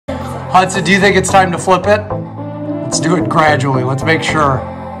Hudson, do you think it's time to flip it? Let's do it gradually. Let's make sure.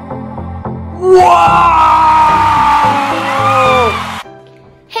 Whoa!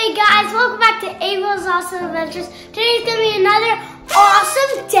 Hey guys, welcome back to April's Awesome Adventures. Today's gonna be another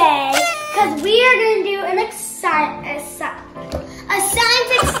awesome day because we are gonna do a science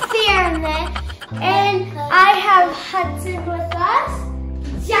experiment, and I have Hudson with us.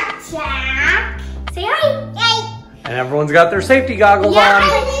 Jack. Say hi. Hey. And everyone's got their safety goggles on.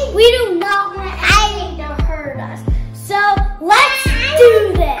 We do not want anything to hurt us. So let's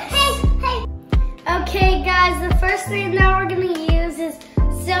do this. Okay guys, the first thing that we're gonna use is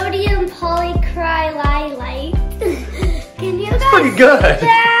sodium polycrylate. Can you guys pretty good. say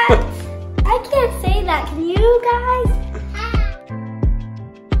that? I can't say that. Can you guys?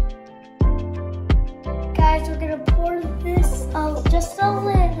 Guys, we're gonna pour this just a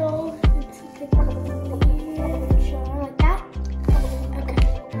little. Like that. Okay,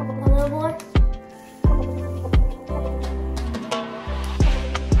 a little more.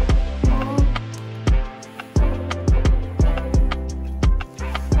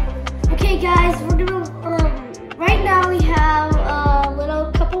 Okay, guys, we're gonna. Right now we have a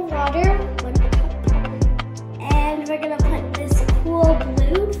little cup of water, 1 cup, and we're gonna put this cool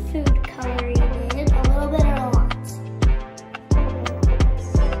blue food coloring in, a little bit or a lot.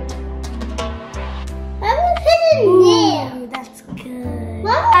 Ooh, that's good.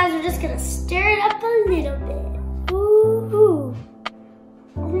 Guys, we're just gonna stir it up a little bit. Ooh.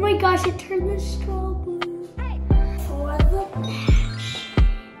 Oh my gosh, it turned the straw blue. For the match.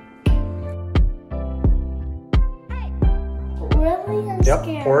 Really? I'm scared.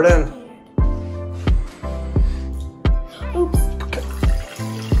 Yep, pour it in. Oops.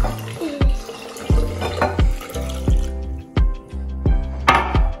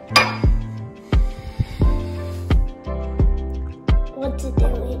 What's it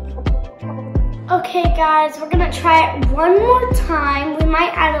doing? Okay guys, we're gonna try it one more time. We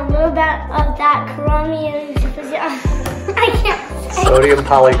might add a little bit of that chromium. I can't say. Sodium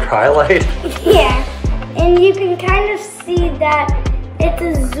polycrylate? Yeah, and you can kind of see that it's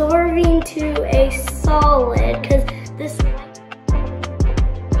absorbing to a solid, because this put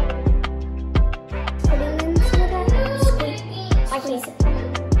it into that squeeze, like we said.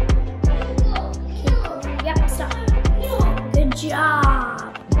 Keep going. Yep, stop. Good job.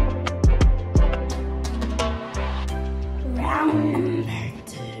 Round number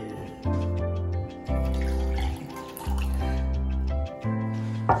 2.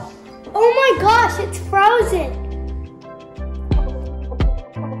 Oh my gosh, it's frozen.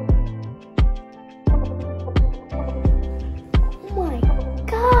 Oh my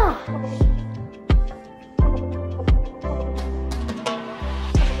gosh.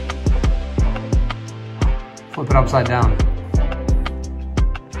 Flip it upside down.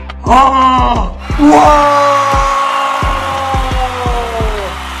 Oh! Whoa!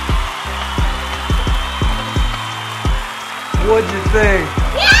 What'd you think?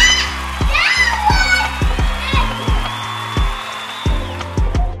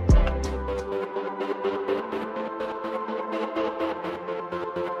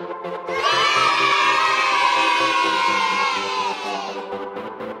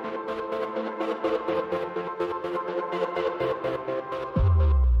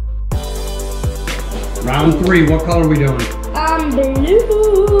 Round 3, what color are we doing? Blue. You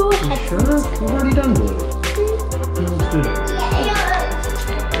sure? We've already done blue. Let's do this.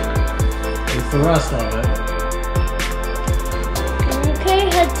 It's the rest of it. Okay,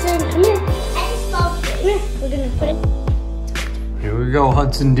 Hudson, come here. Come here, we're gonna put it. Here we go,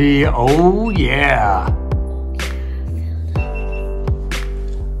 Hudson D. Oh, yeah.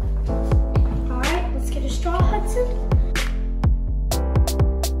 All right, let's get a straw, Hudson.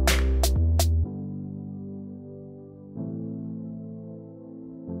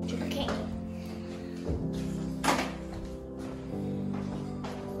 Okay.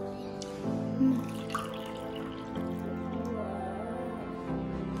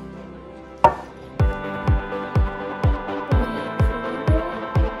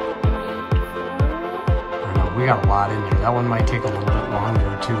 We got a lot in there. That one might take a little bit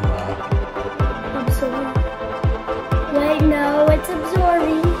longer to Absorb. Wait, no, it's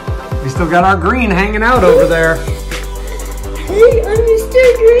absorbing. We still got our green hanging out over there. Hey, I'm Mr.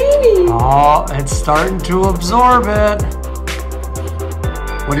 Greenie. Oh, it's starting to absorb it.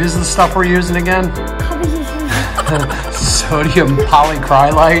 What is the stuff we're using again? Sodium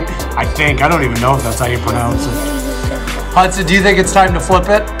polycrylate, I think. I don't even know if that's how you pronounce it. Hudson, do you think it's time to flip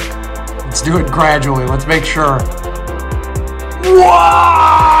it? Let's do it gradually. Let's make sure. Whoa!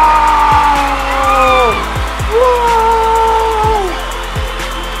 Whoa!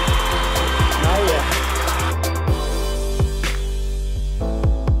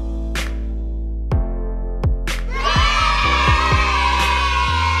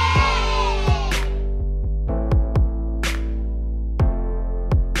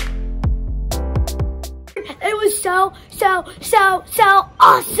 was so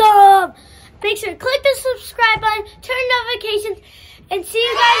awesome. Make sure to click the subscribe button, turn notifications, and see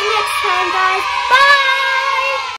you guys next time, guys. Bye!